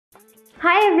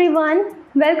Hi everyone,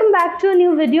 welcome back to a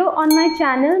new video on my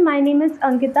channel. My name is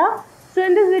Ankita. So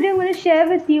in this video I'm going to share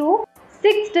with you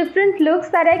 6 different looks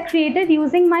that I created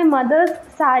using my mother's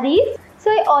sarees.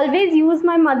 So I always use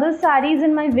my mother's sarees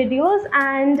in my videos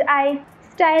and I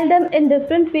style them in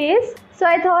different ways. So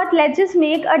I thought let's just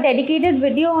make a dedicated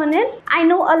video on it. I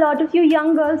know a lot of you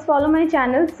young girls follow my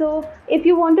channel, so if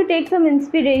you want to take some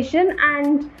inspiration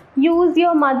and use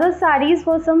your mother's sarees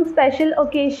for some special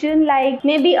occasion like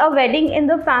maybe a wedding in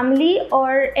the family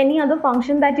or any other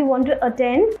function that you want to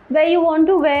attend where you want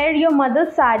to wear your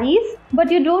mother's sarees but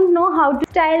you don't know how to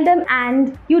style them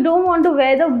and you don't want to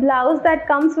wear the blouse that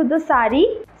comes with the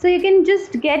saree, so you can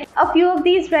just get a few of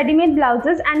these ready-made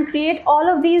blouses and create all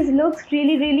of these looks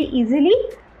really easily.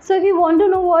 So if you want to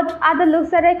know what are the looks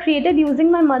that I created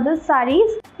using my mother's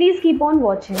sarees, please keep on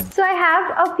watching. So I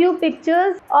have a few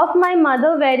pictures of my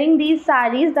mother wearing these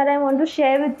sarees that I want to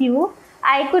share with you.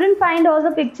 I couldn't find all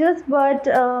the pictures, but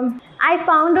I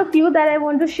found a few that I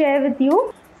want to share with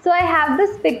you. So I have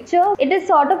this picture. It is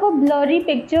sort of a blurry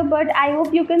picture, but I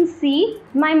hope you can see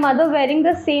my mother wearing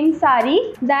the same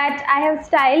saree that I have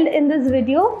styled in this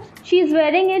video. She's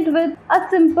wearing it with a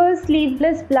simple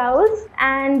sleeveless blouse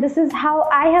and this is how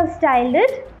I have styled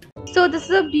it. So this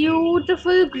is a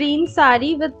beautiful green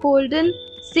saree with golden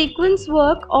sequins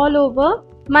work all over.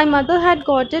 My mother had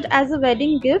got it as a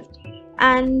wedding gift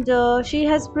and she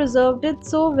has preserved it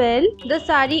so well. The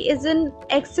saree is in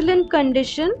excellent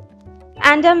condition.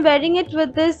 And I'm wearing it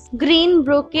with this green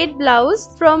brocade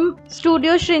blouse from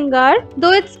Studio Shringar.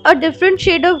 Though it's a different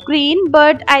shade of green,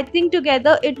 but I think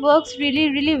together it works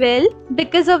really well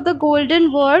because of the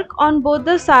golden work on both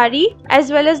the saree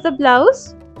as well as the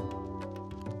blouse.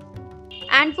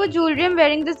 And for jewelry, I'm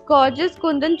wearing this gorgeous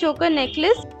kundan choker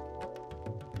necklace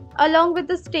along with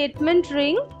the statement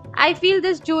ring. I feel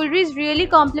this jewelry is really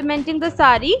complementing the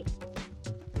saree.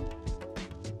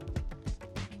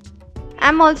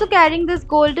 I'm also carrying this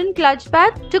golden clutch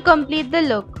bag to complete the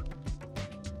look.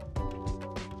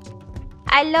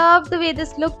 I love the way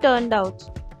this look turned out.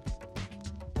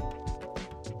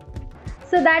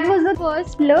 So that was the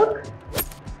first look.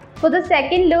 For the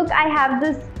second look, I have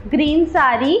this green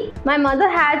saree. My mother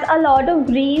has a lot of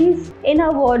greens in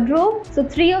her wardrobe. So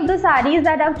 3 of the sarees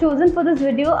that I've chosen for this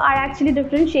video are actually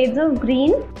different shades of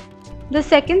green. The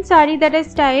second saree that I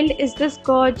styled is this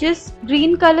gorgeous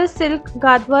green color silk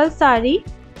Gadwal saree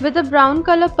with a brown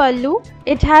color pallu.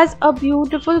 It has a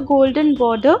beautiful golden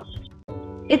border.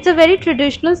 It's a very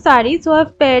traditional saree, so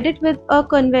I've paired it with a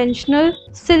conventional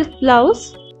silk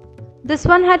blouse. This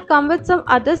one had come with some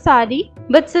other saree,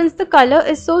 but since the color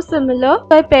is so similar,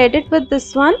 I paired it with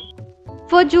this one.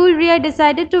 For jewelry, I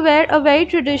decided to wear a very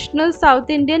traditional South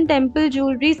Indian temple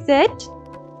jewelry set.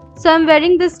 So I'm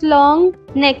wearing this long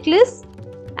necklace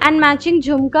and matching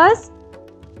jhumkas.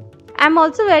 I'm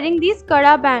also wearing these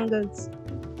kada bangles.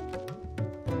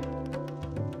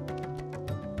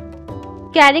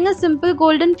 Carrying a simple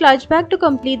golden clutch bag to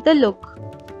complete the look.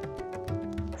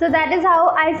 So that is how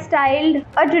I styled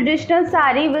a traditional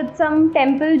saree with some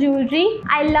temple jewelry.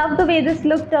 I love the way this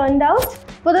look turned out.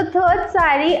 For the third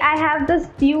saree, I have this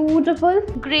beautiful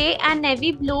grey and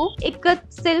navy blue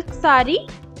Ikat silk saree.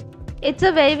 It's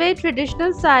a very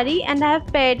traditional saree and I have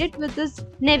paired it with this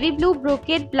navy blue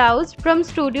brocade blouse from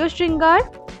Studio Shringar.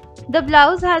 The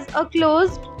blouse has a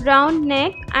closed round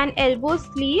neck and elbow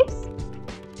sleeves.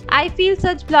 I feel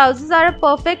such blouses are a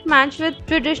perfect match with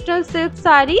traditional silk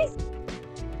sarees.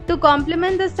 To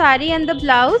complement the saree and the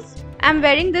blouse, I'm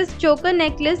wearing this choker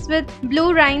necklace with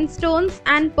blue rhinestones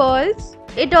and pearls.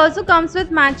 It also comes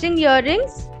with matching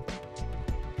earrings.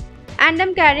 And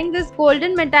I'm carrying this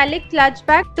golden metallic clutch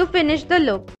bag to finish the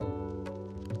look.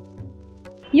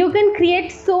 You can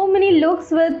create so many looks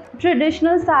with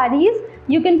traditional sarees.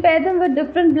 You can pair them with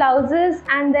different blouses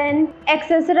and then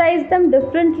accessorize them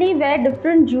differently, wear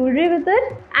different jewelry with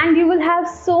it, and you will have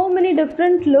so many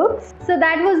different looks. So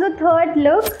that was the third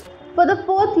look. For the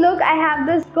fourth look, I have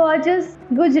this gorgeous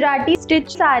Gujarati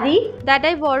stitch saree that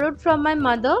I borrowed from my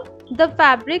mother. The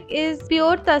fabric is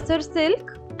pure Tussar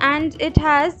silk and it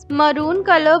has maroon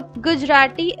color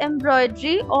Gujarati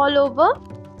embroidery all over.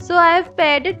 So I have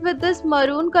paired it with this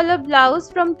maroon color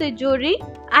blouse from Tijori.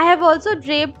 I have also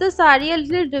draped the saree a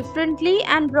little differently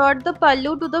and brought the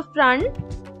pallu to the front.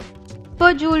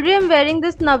 For jewelry, I am wearing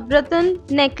this Navratan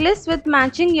necklace with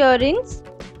matching earrings.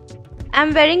 I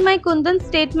am wearing my kundan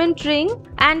statement ring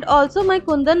and also my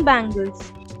kundan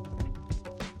bangles.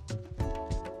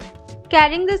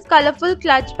 Carrying this colorful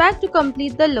clutch bag to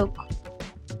complete the look.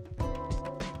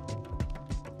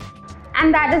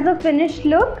 And that is the finished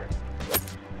look.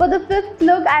 For the fifth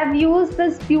look, I've used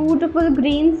this beautiful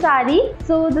green saree.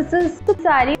 So this is the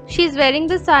saree. She's wearing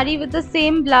the saree with the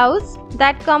same blouse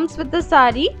that comes with the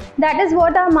saree. That is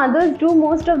what our mothers do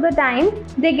most of the time.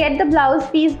 They get the blouse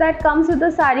piece that comes with the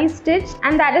saree stitched,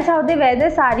 and that is how they wear their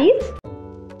sarees.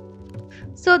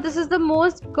 So this is the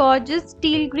most gorgeous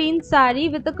teal green saree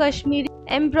with the Kashmiri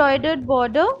embroidered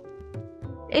border.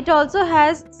 It also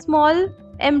has small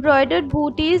embroidered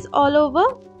booties all over.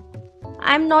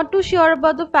 I'm not too sure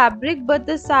about the fabric, but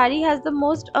the saree has the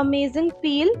most amazing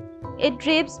feel. It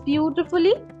drapes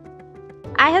beautifully.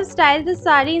 I have styled this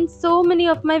saree in so many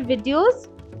of my videos.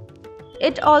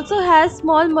 It also has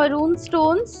small maroon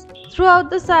stones throughout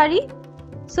the saree.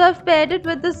 So I've paired it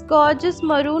with this gorgeous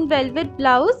maroon velvet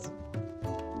blouse.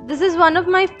 This is one of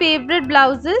my favorite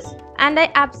blouses and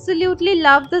I absolutely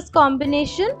love this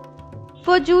combination.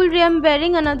 For jewelry, I'm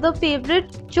wearing another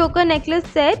favorite choker necklace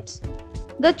set.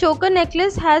 The choker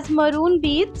necklace has maroon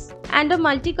beads and a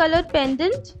multicolored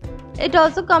pendant. It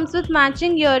also comes with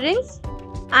matching earrings.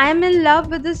 I am in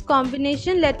love with this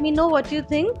combination. Let me know what you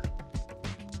think.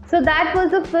 So that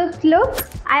was the fifth look.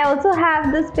 I also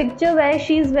have this picture where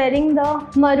she's wearing the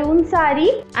maroon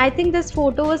saree. I think this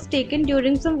photo was taken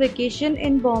during some vacation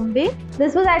in Bombay.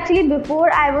 This was actually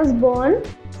before I was born.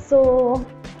 So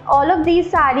all of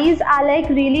these sarees are like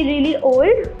really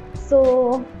old.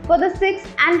 So for the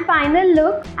sixth and final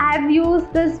look, I have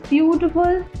used this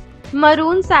beautiful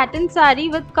maroon satin saree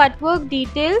with cutwork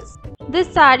details.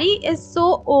 This saree is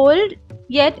so old,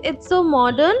 yet it's so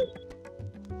modern.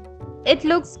 It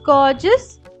looks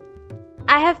gorgeous.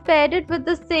 I have paired it with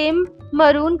the same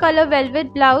maroon color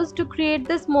velvet blouse to create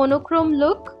this monochrome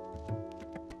look.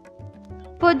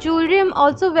 For jewelry, I'm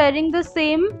also wearing the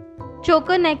same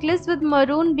choker necklace with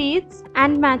maroon beads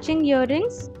and matching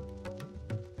earrings.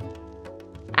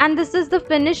 And this is the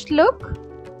finished look.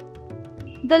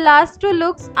 The last two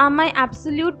looks are my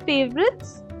absolute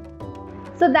favorites.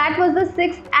 So that was the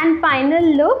sixth and final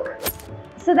look.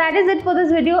 So that is it for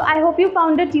this video. I hope you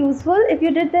found it useful. If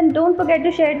you did, then don't forget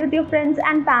to share it with your friends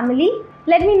and family.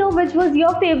 Let me know which was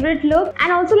your favorite look,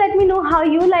 and also let me know how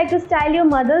you like to style your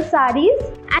mother's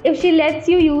sarees and if she lets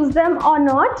you use them or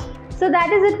not. So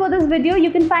that is it for this video. You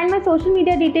can find my social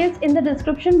media details in the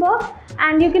description box,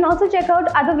 and you can also check out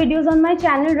other videos on my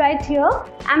channel right here.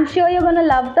 I'm sure you're gonna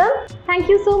love them. Thank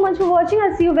you so much for watching.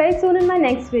 I'll see you very soon in my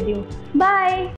next video. Bye.